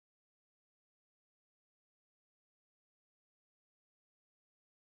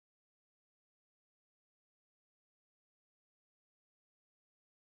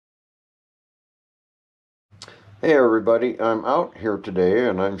Hey everybody, I'm out here today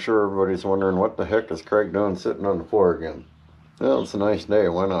and I'm sure everybody's wondering what the heck is Craig doing sitting on the floor again. Well, it's a nice day,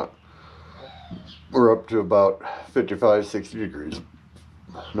 why not? We're up to about 55, 60 degrees.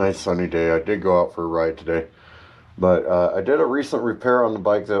 Nice sunny day. I did go out for a ride today. But I did a recent repair on the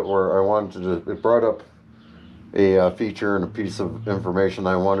bike that where I wanted to, it brought up a feature and a piece of information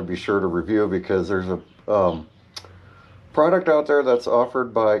I want to be sure to review because there's a product out there that's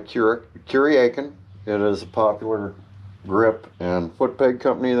offered by Kuryakyn. It is a popular grip and foot peg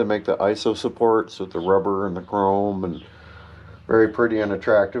company that make the ISO supports with the rubber and the chrome and very pretty and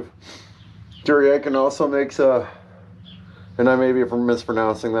attractive. Kuryakyn also makes and I may be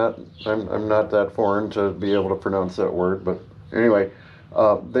mispronouncing that. I'm not that foreign to be able to pronounce that word, but anyway,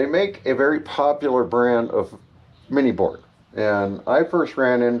 they make a very popular brand of mini board. And I first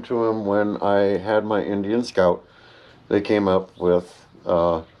ran into them when I had my Indian Scout. They came up with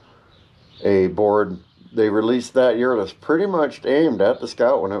a board they released that year that's pretty much aimed at the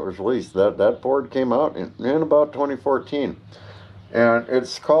Scout when it was released. That board came out in about 2014. And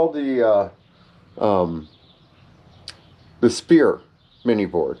it's called the Spear mini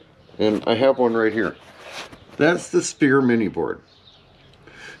board. And I have one right here. That's the Spear mini board.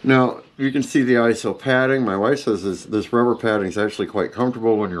 Now, you can see the ISO padding. My wife says this rubber padding is actually quite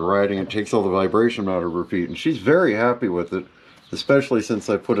comfortable when you're riding. It takes all the vibration out of her feet. And she's very happy with it, especially since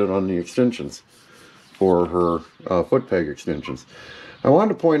I put it on the extensions for her foot peg extensions. I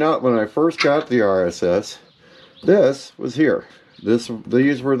wanted to point out when I first got the RSS, this was here.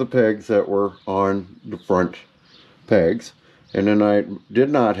 These were the pegs that were on the front pegs. And then I did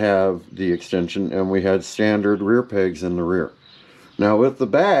not have the extension, and we had standard rear pegs in the rear. Now with the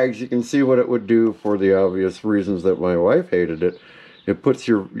bags, you can see what it would do for the obvious reasons that my wife hated it. It puts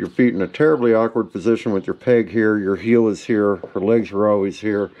your feet in a terribly awkward position with your peg here, your heel is here, her legs are always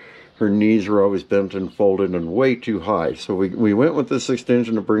here, her knees are always bent and folded and way too high. So we went with this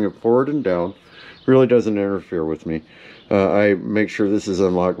extension to bring it forward and down. Really doesn't interfere with me. I make sure this is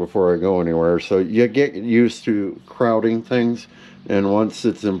unlocked before I go anywhere. So you get used to crowding things, and once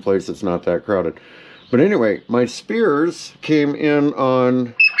it's in place, it's not that crowded. But anyway, my spears came in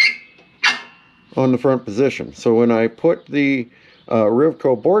on the front position. So when I put the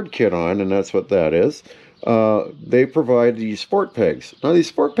RIVCO Board Kit on, and that's what that is, they provide these sport pegs. Now these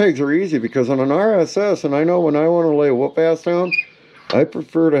sport pegs are easy because on an RSS, and I know when I want to lay whoop ass down, I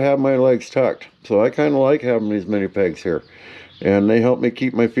prefer to have my legs tucked. So I kind of like having these mini pegs here. And they help me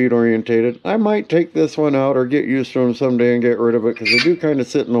keep my feet orientated. I might take this one out or get used to them someday and get rid of it because they do kind of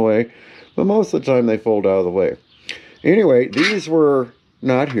sit in the way. But most of the time they fold out of the way. Anyway, these were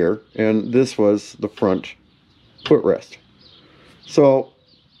not here, and this was the front footrest. So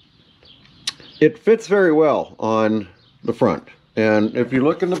it fits very well on the front. And if you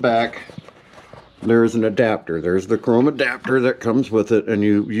look in the back, there's an adapter. There's the chrome adapter that comes with it, and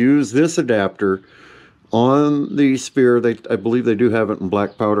you use this adapter on the Spear. I believe they do have it in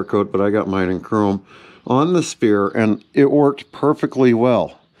black powder coat, but I got mine in chrome on the Spear, and it worked perfectly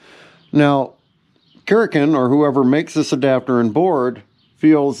well. Now, Kuryakyn, or whoever makes this adapter and board,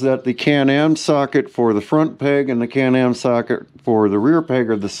 feels that the Can-Am socket for the front peg and the Can-Am socket for the rear peg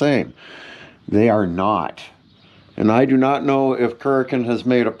are the same. They are not. And I do not know if Kuryakyn has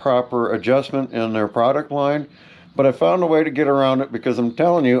made a proper adjustment in their product line, but I found a way to get around it because I'm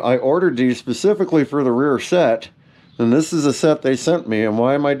telling you, I ordered these specifically for the rear set, and this is a set they sent me. And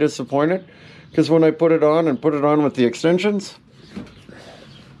why am I disappointed? Because when I put it on with the extensions,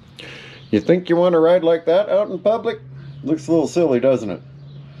 you think you want to ride like that out in public? Looks a little silly, doesn't it?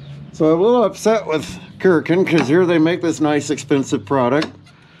 So I'm a little upset with Kuryakyn because here they make this nice expensive product.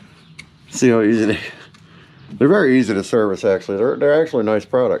 See how easy they're very easy to service, actually. They're actually a nice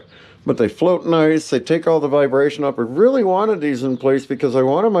product. But they float nice, they take all the vibration up. I really wanted these in place because I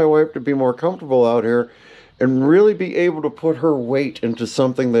wanted my wife to be more comfortable out here and really be able to put her weight into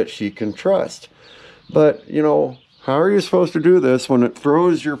something that she can trust. But, you know, how are you supposed to do this when it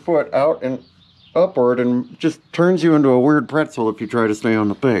throws your foot out and upward and just turns you into a weird pretzel if you try to stay on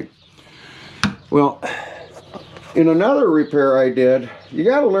the peg? Well, in another repair I did, you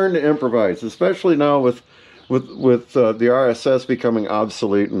got to learn to improvise, especially now with the RSS becoming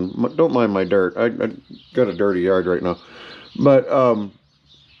obsolete. And don't mind my dirt. I got a dirty yard right now. But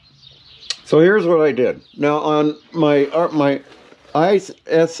so here's what I did. Now on my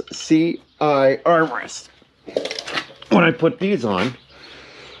ISCI armrest, when I put these on,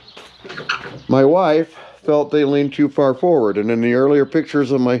 my wife felt they leaned too far forward. And in the earlier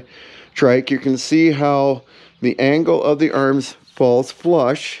pictures of my trike, you can see how the angle of the arms falls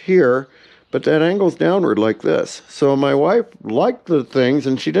flush here, but that angle's downward like this. So my wife liked the things,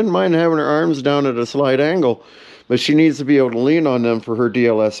 and she didn't mind having her arms down at a slight angle, but she needs to be able to lean on them for her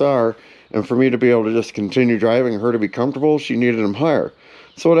DLSR, and for me to be able to just continue driving, her to be comfortable, she needed them higher.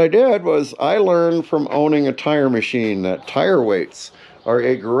 So what I did was I learned from owning a tire machine that tire weights are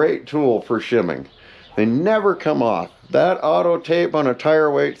a great tool for shimming. They never come off. That auto tape on a tire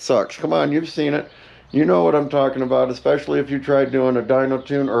weight sucks. Come on, you've seen it. You know what I'm talking about, especially if you tried doing a dyno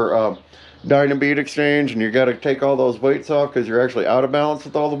tune or dyno bead exchange and you got to take all those weights off because you're actually out of balance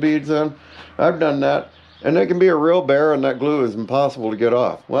with all the beads in. I've done that, and they can be a real bear, and that glue is impossible to get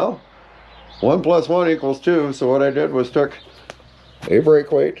off. Well, 1 + 1 = 2, so what I did was took a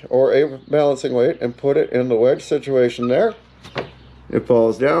brake weight or a balancing weight and put it in the wedge situation there. It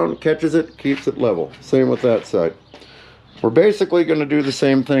falls down, catches it, keeps it level. Same with that side. We're basically going to do the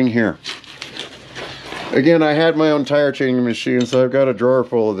same thing here. Again, I had my own tire changing machine, so I've got a drawer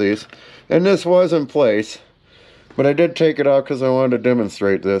full of these. And this was in place, but I did take it out because I wanted to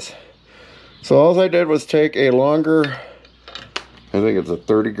demonstrate this. So all I did was take a longer, I think it's a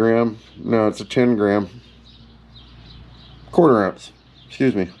 30 gram, no, it's a 10 gram, quarter ounce,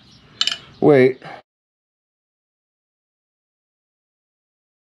 excuse me, weight.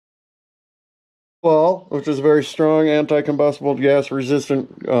 Well, which is a very strong anti-combustible gas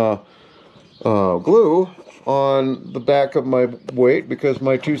resistant glue on the back of my weight because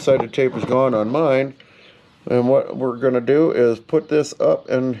my two-sided tape is gone on mine. And what we're going to do is put this up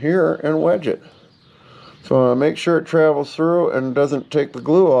in here and wedge it. So make sure it travels through and doesn't take the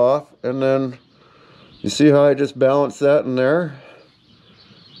glue off. And then you see how I just balanced that in there?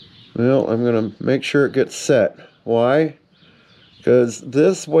 Well, I'm going to make sure it gets set. Why? Because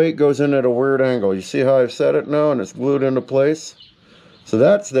this weight goes in at a weird angle. You see how I've set it now and it's glued into place? So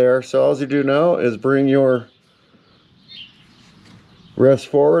that's there. So all you do now is bring your rest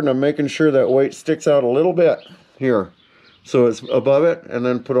forward, and I'm making sure that weight sticks out a little bit here. So it's above it, and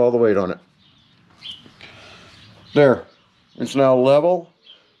then put all the weight on it. There. It's now level.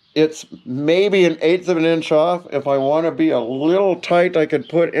 It's maybe 1/8 of an inch off. If I want to be a little tight, I could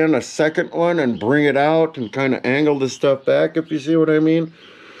put in a second one and bring it out and kind of angle this stuff back, if you see what I mean.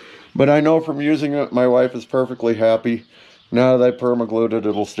 But I know from using it, my wife is perfectly happy. Now that I perma-glued it,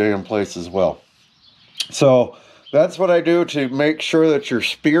 it'll stay in place as well. So that's what I do to make sure that your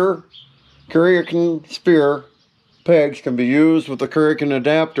spear, Kuryakyn spear pegs can be used with the Kuryakyn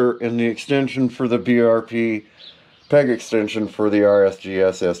adapter in the extension for the BRP peg extension for the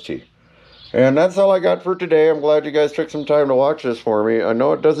RSGS ST. And that's all I got for today. I'm glad you guys took some time to watch this for me. I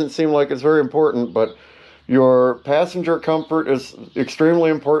know it doesn't seem like it's very important, but your passenger comfort is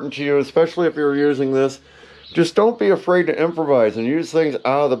extremely important to you, especially if you're using this. Just don't be afraid to improvise and use things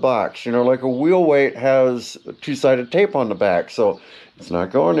out of the box. You know, like a wheel weight has two-sided tape on the back, so it's not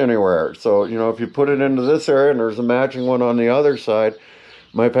going anywhere. So, you know, if you put it into this area and there's a matching one on the other side,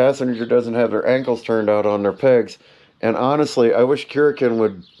 my passenger doesn't have their ankles turned out on their pegs. And honestly, I wish Kuryakyn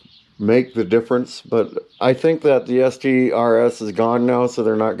would make the difference, but I think that the STRS is gone now, so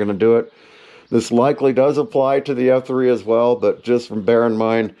they're not going to do it. This likely does apply to the F3 as well, but just bear in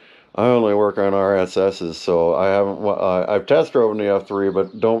mind, I only work on RSSs, so I haven't. I've test driven the F3,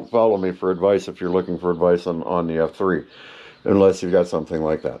 but don't follow me for advice if you're looking for advice on the F3, unless you've got something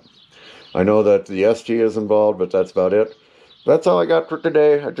like that. I know that the ST is involved, but that's about it. That's all I got for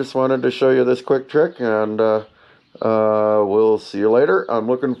today. I just wanted to show you this quick trick, and we'll see you later. I'm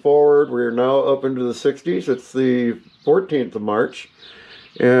looking forward. We're now up into the 60s. It's the 14th of March,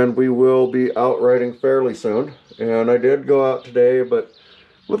 and we will be out riding fairly soon. And I did go out today, but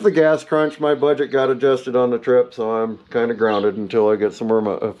with the gas crunch, my budget got adjusted on the trip, so I'm kind of grounded until I get some more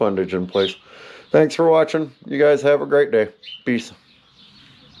fundage in place. Thanks for watching. You guys have a great day. Peace.